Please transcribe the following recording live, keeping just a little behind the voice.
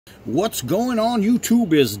What's going on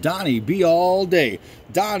YouTube is Donnie B all day.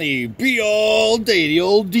 Donnie B all day, the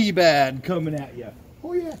old D-Bad coming at you.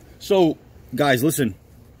 Oh yeah. So guys, listen,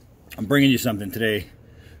 I'm bringing you something today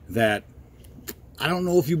that I don't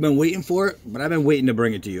know if you've been waiting for it, but I've been waiting to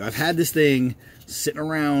bring it to you. I've had this thing sitting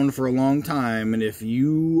around for a long time, and if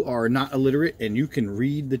you are not illiterate and you can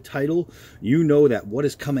read the title, you know that what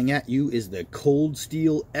is coming at you is the Cold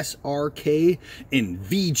Steel SRK in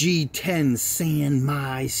VG10 San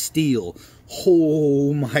Mai steel.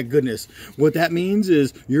 Oh my goodness. What that means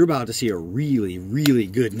is you're about to see a really, really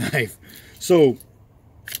good knife. So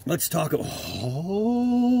let's talk about,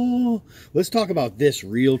 let's talk about this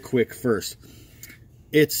real quick first.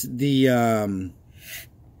 It's the,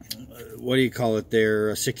 what do you call it there?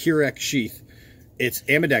 A Secure X sheath. It's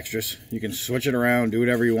ambidextrous. You can switch it around, do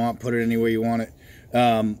whatever you want, put it any way you want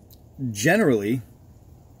it. Generally,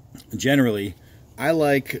 I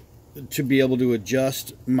like to be able to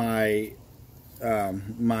adjust my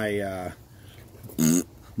my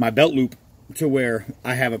belt loop to where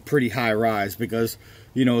I have a pretty high rise, because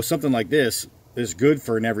you know something like this is good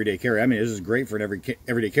for an everyday carry. I mean, this is great for an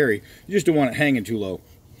everyday carry. You just don't want it hanging too low.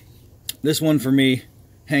 This one for me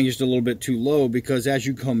hangs just a little bit too low, because as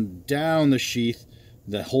you come down the sheath,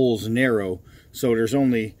 the hole's narrow, so there's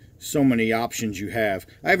only so many options you have.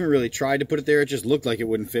 I haven't really tried to put it there. It just looked like it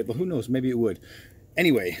wouldn't fit, but who knows, maybe it would.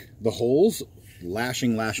 Anyway, the holes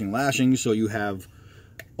lashing, so you have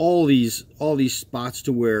all these spots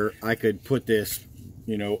to where I could put this,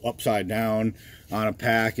 you know, upside down on a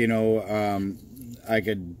pack. You know, I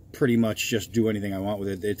could pretty much just do anything I want with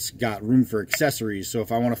it. It's got room for accessories. So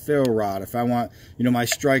if I want a ferro rod, if I want, you know, my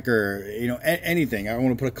striker, you know, anything, I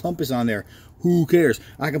want to put a compass on there, who cares?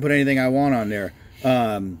 I can put anything I want on there.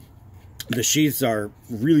 The sheaths are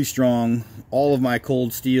really strong. All of my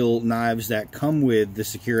Cold Steel knives that come with the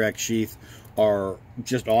Secure X sheath are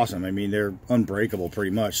just awesome. I mean, they're unbreakable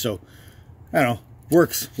pretty much. So, I don't know,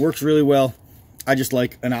 works really well. I just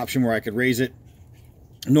like an option where I could raise it.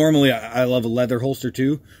 Normally, I love a leather holster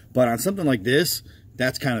too, but on something like this,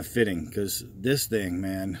 that's kind of fitting, because this thing,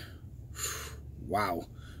 man, wow.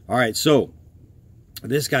 All right, so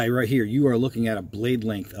this guy right here, you are looking at a blade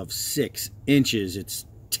length of 6 inches. It's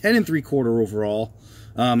 10 3/4 overall.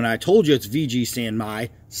 And I told you it's VG San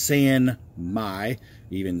Mai. San Mai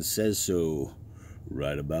even says so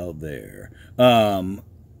right about there.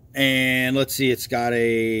 And let's see, it's got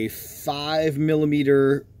a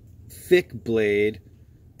 5mm thick blade,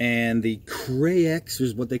 and the Cray X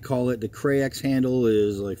is what they call it. The Cray X handle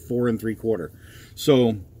is like 4 3/4.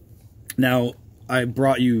 So now I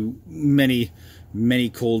brought you many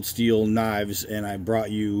Cold Steel knives, and I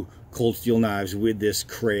brought you Cold Steel knives with this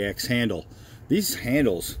Cray X handle. These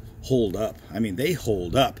handles hold up. I mean, they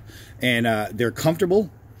hold up, and they're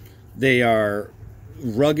comfortable. They are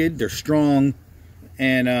rugged. They're strong,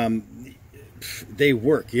 and they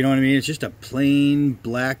work. You know what I mean? It's just a plain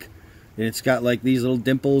black, and it's got like these little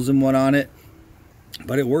dimples and what on it,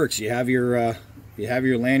 but it works. You have your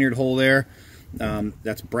lanyard hole there.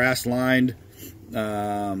 That's brass lined,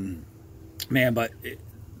 man. But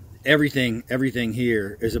everything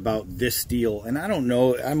here is about this steel, and I don't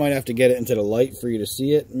know, I might have to get it into the light for you to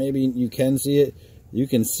see it. Maybe you can see it. You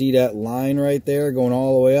can see that line right there going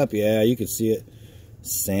all the way up. Yeah, you can see it.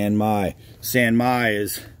 San Mai. San Mai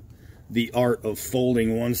is the art of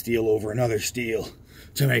folding one steel over another steel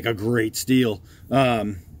to make a great steel.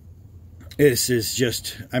 This is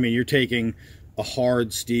just, I mean, you're taking a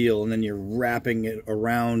hard steel and then you're wrapping it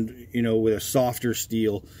around, you know, with a softer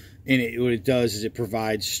steel. And what it does is it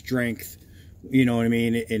provides strength, you know what I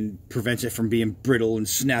mean, and prevents it from being brittle and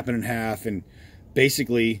snapping in half. And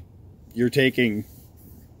basically, you're taking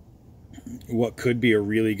what could be a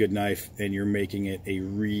really good knife and you're making it a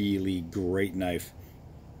really great knife.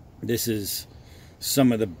 This is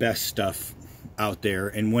some of the best stuff out there.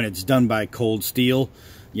 And when it's done by Cold Steel,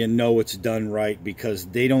 you know it's done right, because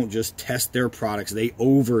they don't just test their products, they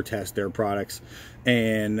over test their products.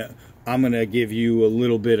 And I'm gonna give you a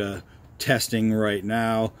little bit of testing right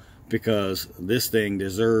now, because this thing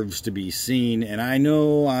deserves to be seen. And I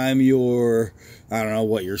know I'm your, I don't know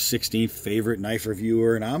what, your 16th favorite knife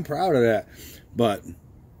reviewer, and I'm proud of that, but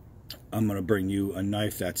I'm gonna bring you a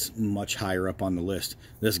knife that's much higher up on the list.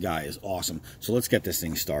 This guy is awesome. So let's get this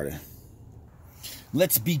thing started.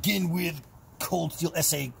 Let's begin with Cold Steel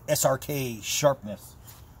SRK sharpness.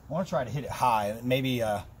 I want to try to hit it high. Maybe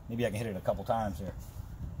I can hit it a couple times here.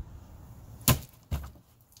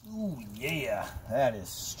 Ooh, yeah, that is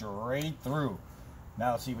straight through.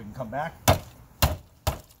 Now let's see if we can come back.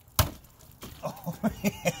 Oh,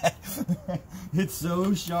 yeah. It's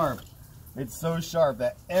so sharp. It's so sharp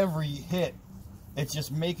that every hit it's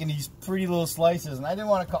just making these pretty little slices, and I didn't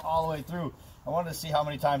want to cut all the way through. I wanted to see how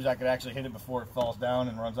many times I could actually hit it before it falls down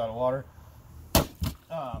and runs out of water.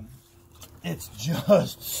 It's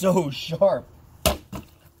just so sharp.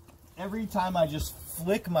 Every time I just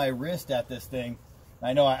flick my wrist at this thing,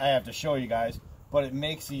 I know I have to show you guys, but it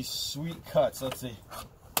makes these sweet cuts. Let's see.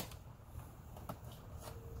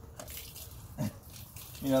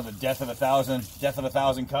 You know, the death of a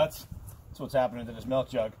thousand cuts. That's what's happening to this milk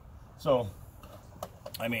jug. So,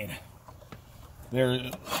 I mean,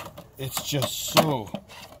 it's just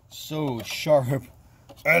so sharp.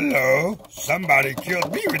 Hello, somebody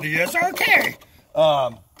killed me with the SRK.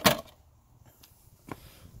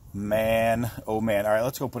 Man, oh man. All right,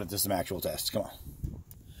 let's go put it to some actual tests. Come on.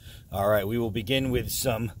 All right, we will begin with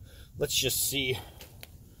some, let's just see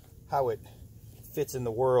how it fits in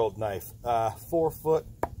the world knife. 4-foot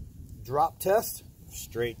drop test,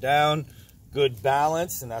 straight down, good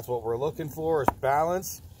balance, and that's what we're looking for, is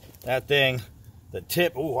balance. That thing, the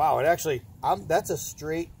tip, oh wow, it actually, that's a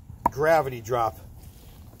straight gravity drop,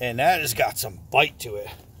 and that has got some bite to it.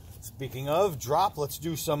 Speaking of drop, let's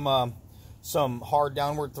do some hard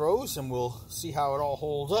downward throws, and we'll see how it all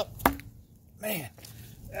holds up. Man,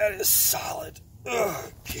 that is solid.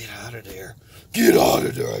 Ugh, get out of there. Get out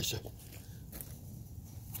of there, I said.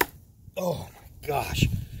 Oh my gosh.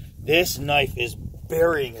 This knife is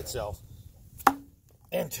burying itself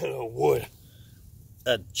into the wood.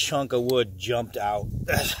 A chunk of wood jumped out.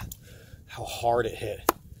 Ugh, how hard it hit.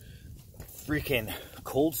 Freaking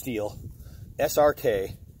Cold Steel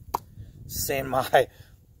SRK San Mai. I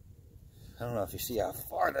don't know if you see how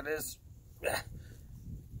far that is.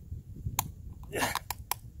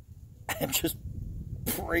 I'm just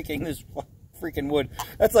breaking this freaking wood.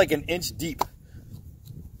 That's like an inch deep.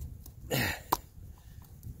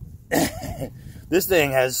 This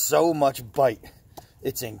thing has so much bite.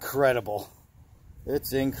 It's incredible.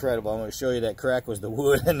 It's incredible. I'm going to show you that crack was the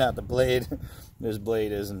wood and not the blade. This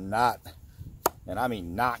blade is not, and I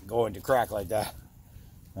mean not, going to crack like that.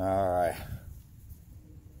 All right.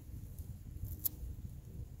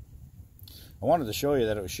 I wanted to show you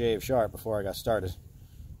that it was shaved sharp before I got started.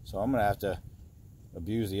 So I'm going to have to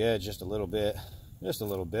abuse the edge just a little bit. Just a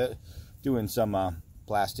little bit. Doing some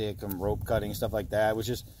plastic and rope cutting, stuff like that, which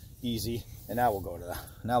is easy. And now we'll go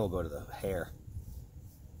to the hair,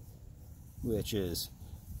 which is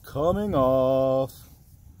coming off.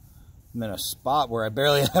 I'm in a spot where I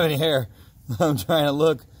barely have any hair. I'm trying to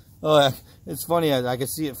look. Oh, it's funny. I can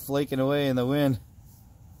see it flaking away in the wind.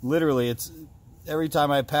 Literally, it's every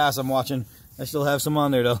time I pass, I'm watching. I still have some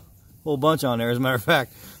on there though, a whole bunch on there, as a matter of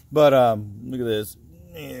fact. But look at this.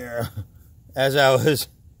 As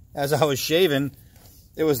I was shaving,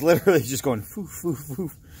 it was literally just going foof, foof,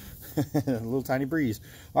 foof. A little tiny breeze.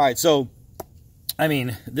 All right, so I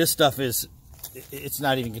mean, this stuff it's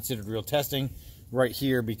not even considered real testing right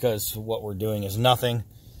here, because what we're doing is nothing.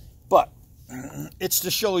 But it's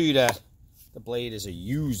to show you that the blade is a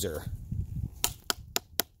user.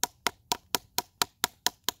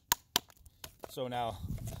 So now,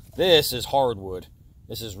 this is hardwood.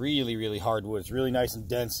 This is really, really hardwood. It's really nice and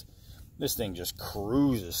dense. This thing just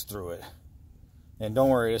cruises through it. And don't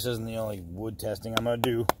worry, this isn't the only wood testing I'm going to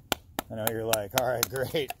do. I know you're like, all right,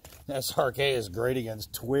 great. SRK is great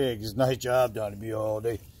against twigs. Nice job, Donnie B, all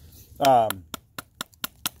day. But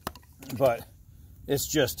it's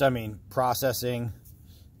just, I mean, processing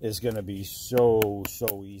is going to be so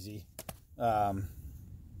easy.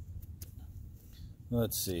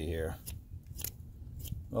 Let's see here.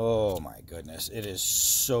 Oh my goodness, it is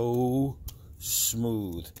so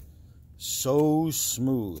smooth. So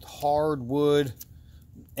smooth. Hardwood,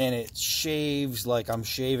 and it shaves like I'm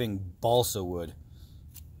shaving balsa wood.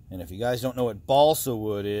 And if you guys don't know what balsa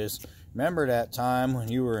wood is, remember that time when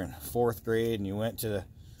you were in 4th grade and you went to the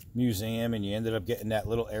museum and you ended up getting that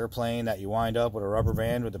little airplane that you wind up with a rubber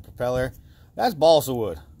band with the propeller? That's balsa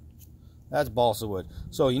wood. That's balsa wood.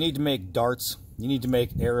 So you need to make darts, you need to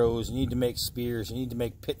make arrows, you need to make spears, you need to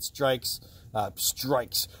make pit strikes,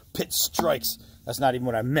 pit strikes. That's not even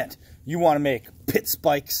what I meant. You want to make pit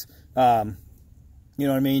spikes. You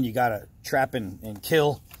know what I mean? You got to trap and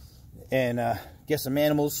kill and get some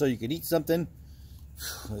animals so you could eat something.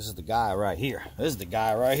 This is the guy right here. This is the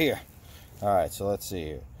guy right here. All right, so let's see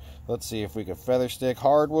here. Let's see if we can feather stick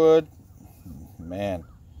hardwood. Man,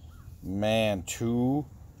 too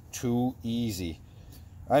easy.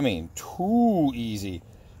 I mean, too easy.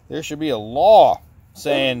 There should be a law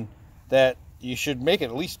saying that you should make it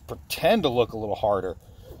at least pretend to look a little harder.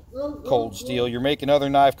 Cold Steel, you're making other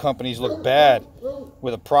knife companies look bad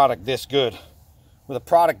with a product this good. With a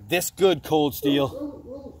product this good, Cold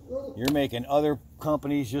Steel, you're making other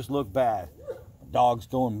companies just look bad. Dog's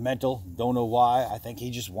going mental. Don't know why. I think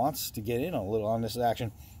he just wants to get in a little on this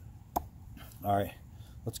action. All right,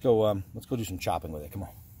 let's go do some chopping with it. Come on.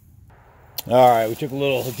 All right, we took a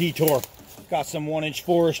little detour. Got some 1-inch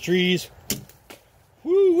forest trees.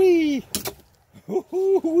 Woo-wee!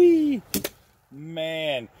 Woo-wee!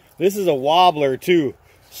 Man, this is a wobbler too.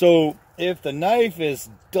 So if the knife is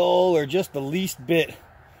dull or just the least bit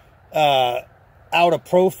out of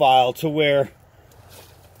profile to where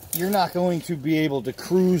you're not going to be able to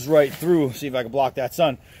cruise right through. See if I can block that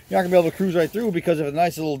sun. You're not going to be able to cruise right through because if it's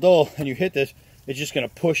nice a little dull and you hit this, it's just going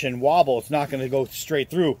to push and wobble. It's not going to go straight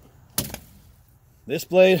through. This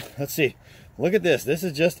blade, let's see. Look at this. This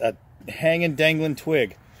is just a hanging, dangling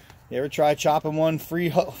twig. You ever try chopping one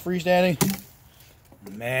freestanding?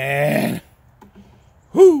 Man.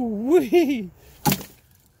 Whoo-wee.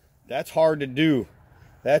 That's hard to do.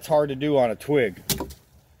 That's hard to do on a twig.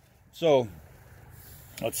 So,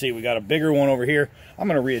 let's see. We got a bigger one over here. I'm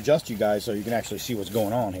going to readjust you guys so you can actually see what's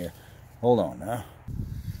going on here. Hold on now.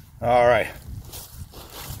 All right.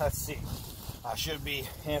 Let's see. I should be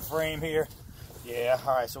in frame here. Yeah,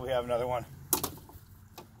 all right, so we have another one.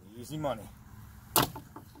 Easy money.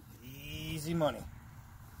 Easy money.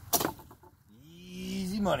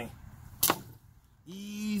 Easy money.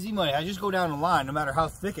 Easy money. I just go down the line, no matter how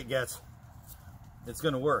thick it gets, it's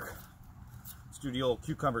going to work. Let's do the old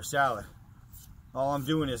cucumber salad. All I'm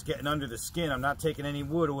doing is getting under the skin. I'm not taking any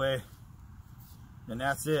wood away. And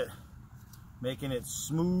that's it. Making it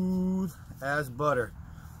smooth as butter.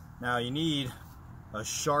 Now you need a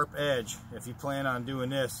sharp edge if you plan on doing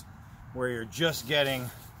this, where you're just getting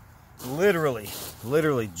literally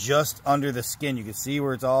just under the skin. You can see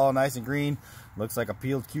where it's all nice and green. Looks like a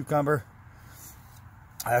peeled cucumber.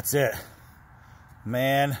 That's it.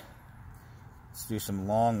 Man, let's do some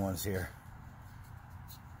long ones here.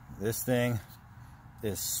 This thing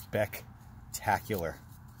is spectacular.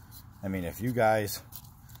 I mean, if you guys,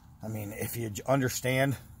 if you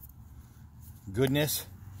understand goodness,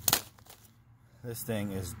 this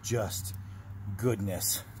thing is just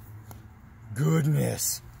goodness.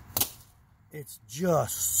 Goodness. It's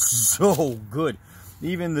just so good.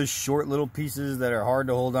 Even the short little pieces that are hard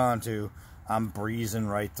to hold on to, I'm breezing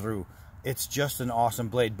right through. It's just an awesome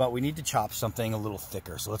blade, but we need to chop something a little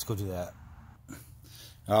thicker, so let's go do that.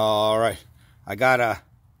 All right. I got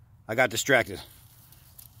distracted.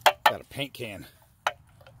 Got a paint can.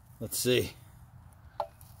 Let's see.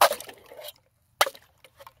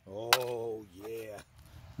 Oh, yeah.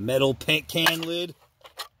 Metal paint can lid.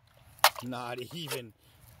 Not even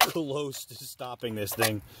close to stopping this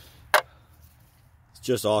thing. It's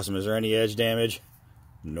just awesome. Is there any edge damage?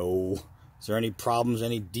 No. Is there any problems,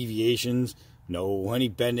 any deviations? No. Any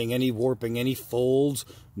bending, any warping, any folds?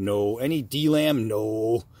 No. Any delam?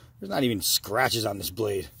 No. There's not even scratches on this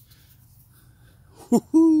blade.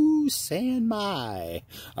 Woohoo! San Mai.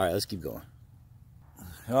 All right, let's keep going.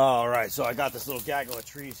 All right, so I got this little gaggle of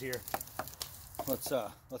trees here. Let's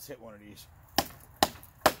hit one of these.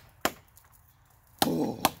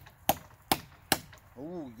 Oh,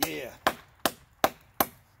 oh yeah.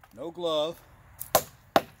 No glove,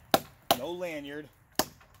 no lanyard,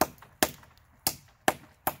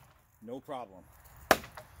 no problem.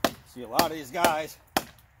 See a lot of these guys,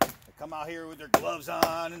 they come out here with their gloves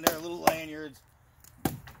on and their little lanyards,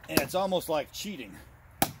 and it's almost like cheating.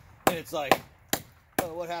 And it's like,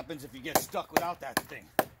 well, what happens if you get stuck without that thing?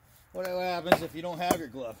 What happens if you don't have your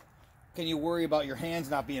glove? Can you worry about your hands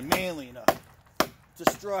not being manly enough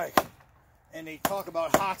to strike? And they talk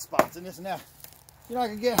about hot spots and this and that. You're not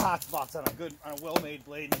gonna get hot spots on a well-made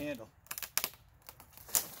blade and handle.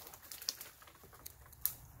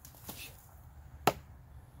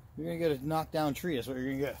 You're gonna get a knockdown tree. That's what you're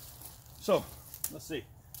gonna get. So let's see.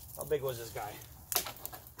 How big was this guy?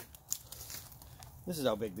 This is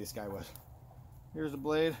how big this guy was. Here's the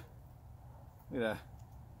blade. Look at that.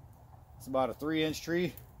 It's about a 3-inch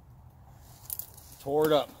tree. Tore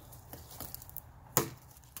it up.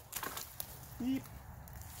 Beep.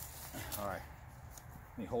 All right.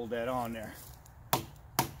 Let me hold that on there.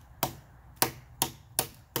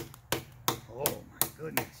 Oh my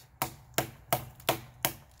goodness.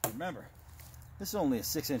 Remember, this is only a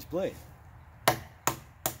 6-inch blade.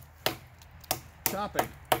 Chopping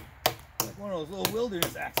like one of those little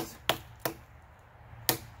wilderness axes.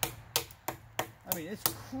 I mean, it's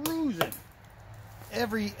cruising.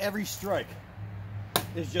 Every strike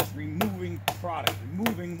is just removing product,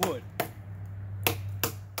 removing wood.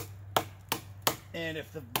 And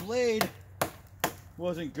if the blade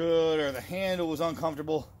wasn't good or the handle was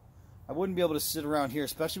uncomfortable, I wouldn't be able to sit around here,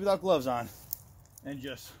 especially without gloves on, and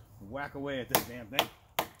just whack away at this damn thing.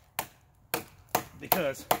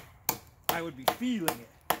 Because I would be feeling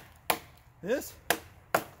it. This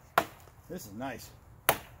is nice.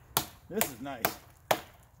 This is nice.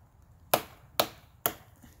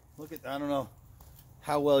 Look at, I don't know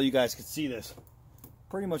how well you guys can see this.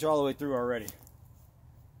 Pretty much all the way through already.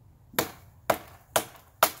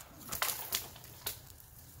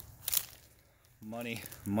 Money,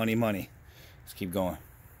 money, money. Let's keep going.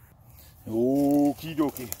 Okie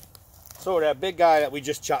dokie. So that big guy that we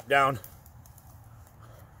just chopped down,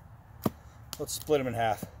 let's split him in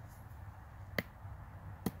half.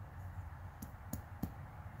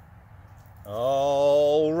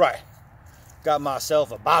 All right. Got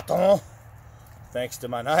myself a baton, thanks to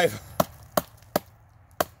my knife.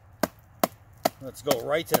 Let's go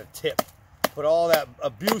right to the tip. Put all that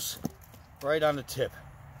abuse right on the tip.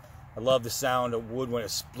 I love the sound of wood when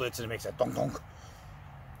it splits and it makes that dunk dunk.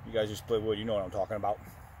 You guys who split wood, you know what I'm talking about.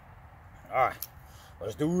 All right,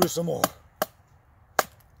 let's do this some more.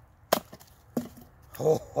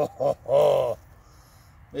 Ho, ho, ho, ho.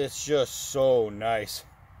 It's just so nice.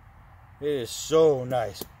 It is so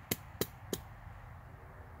nice.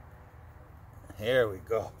 There we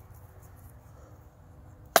go.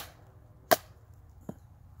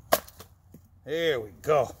 There we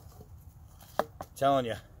go. I'm telling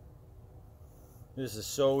you, this is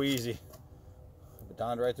so easy.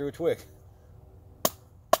 Batoned right through a twig.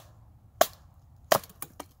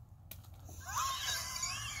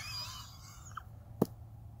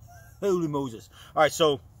 Holy Moses. All right,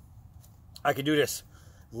 so I could do this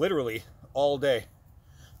literally all day.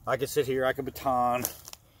 I could sit here, I could baton,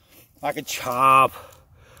 I could chop,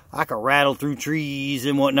 I could rattle through trees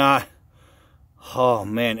and whatnot. Oh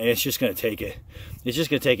man, it's just gonna take it. It's just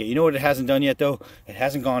gonna take it. You know what it hasn't done yet though? It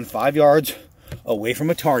hasn't gone 5 yards away from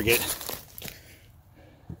a target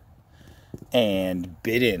and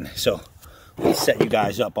bit in. So let's set you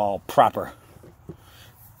guys up all proper.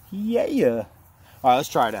 Yeah. All right, let's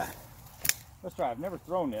try that. Let's try. I've never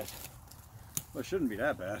thrown this. Well, it shouldn't be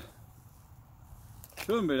that bad.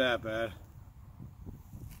 Shouldn't be that bad.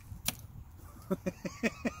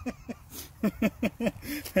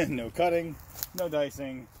 No cutting, no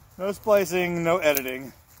dicing, no splicing, no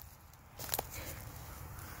editing.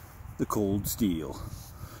 The Cold Steel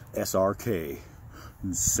SRK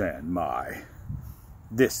San Mai.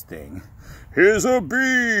 This thing is a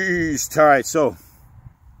beast. All right, so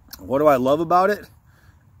what do I love about it?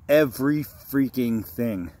 Every freaking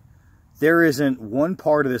thing. There isn't one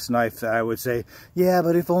part of this knife that I would say, yeah,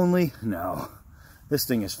 but if only. No, this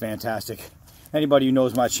thing is fantastic. Anybody who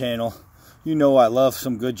knows my channel, you know I love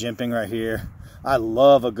some good jimping right here. I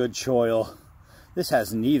love a good choil. This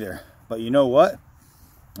has neither, but you know what?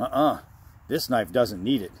 This knife doesn't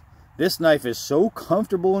need it. This knife is so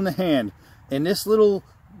comfortable in the hand, and this little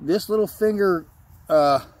finger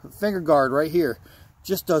guard right here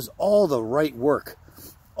just does all the right work.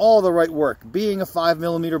 All the right work. Being a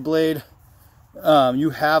 5mm blade, you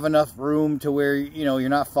have enough room to where you're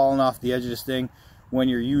not falling off the edge of this thing when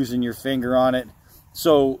you're using your finger on it.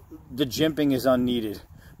 So the jimping is unneeded.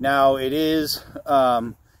 Now it is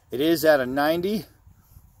at a 90.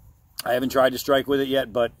 I haven't tried to strike with it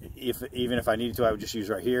yet, but even if I needed to, I would just use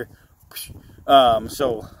right here.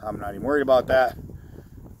 So I'm not even worried about that.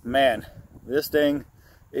 Man, this thing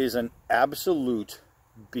is an absolute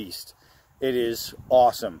beast. It is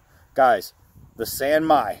awesome. Guys, the San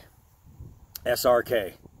Mai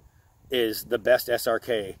SRK is the best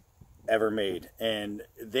SRK ever made. And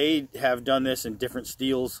they have done this in different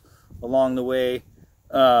steels along the way.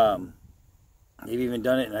 They've even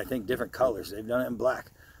done it in, I think, different colors. They've done it in black.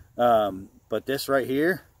 But this right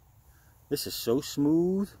here, this is so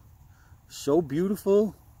smooth, so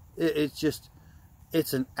beautiful.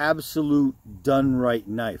 It's an absolute done right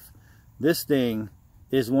knife. This thing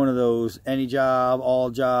is one of those any job, all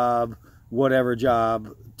job, whatever job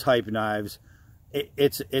type knives.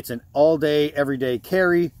 It's an all day, everyday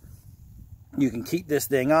carry. You can keep this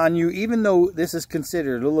thing on you, even though this is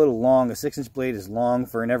considered a little long. A 6-inch blade is long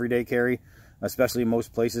for an everyday carry, especially in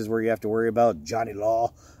most places where you have to worry about Johnny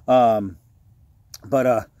Law. But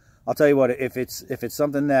I'll tell you what, if it's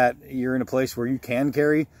something that you're in a place where you can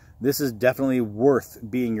carry, this is definitely worth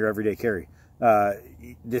being your everyday carry.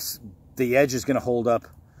 The edge is going to hold up.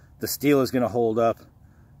 The steel is going to hold up.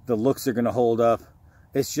 The looks are going to hold up.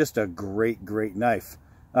 It's just a great, great knife.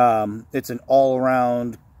 It's an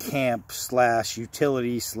all-around camp /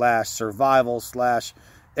 utility / survival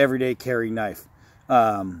 / everyday carry knife.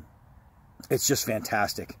 It's just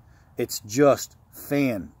fantastic. It's just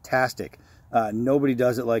fantastic. Nobody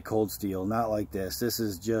does it like Cold Steel. Not like this. This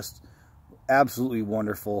is just absolutely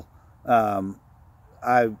wonderful.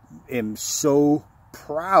 I am so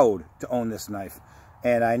proud to own this knife.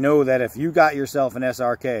 And I know that if you got yourself an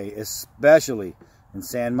SRK, especially in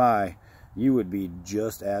San Mai, you would be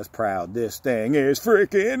just as proud. This thing is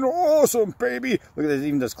freaking awesome, baby. Look at this,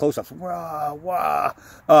 even those close-ups. Wow,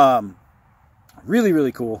 wow. Really,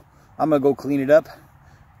 really cool. I'm going to go clean it up,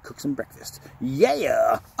 cook some breakfast.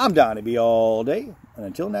 Yeah! I'm Donnie B all day, and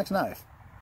until next knife.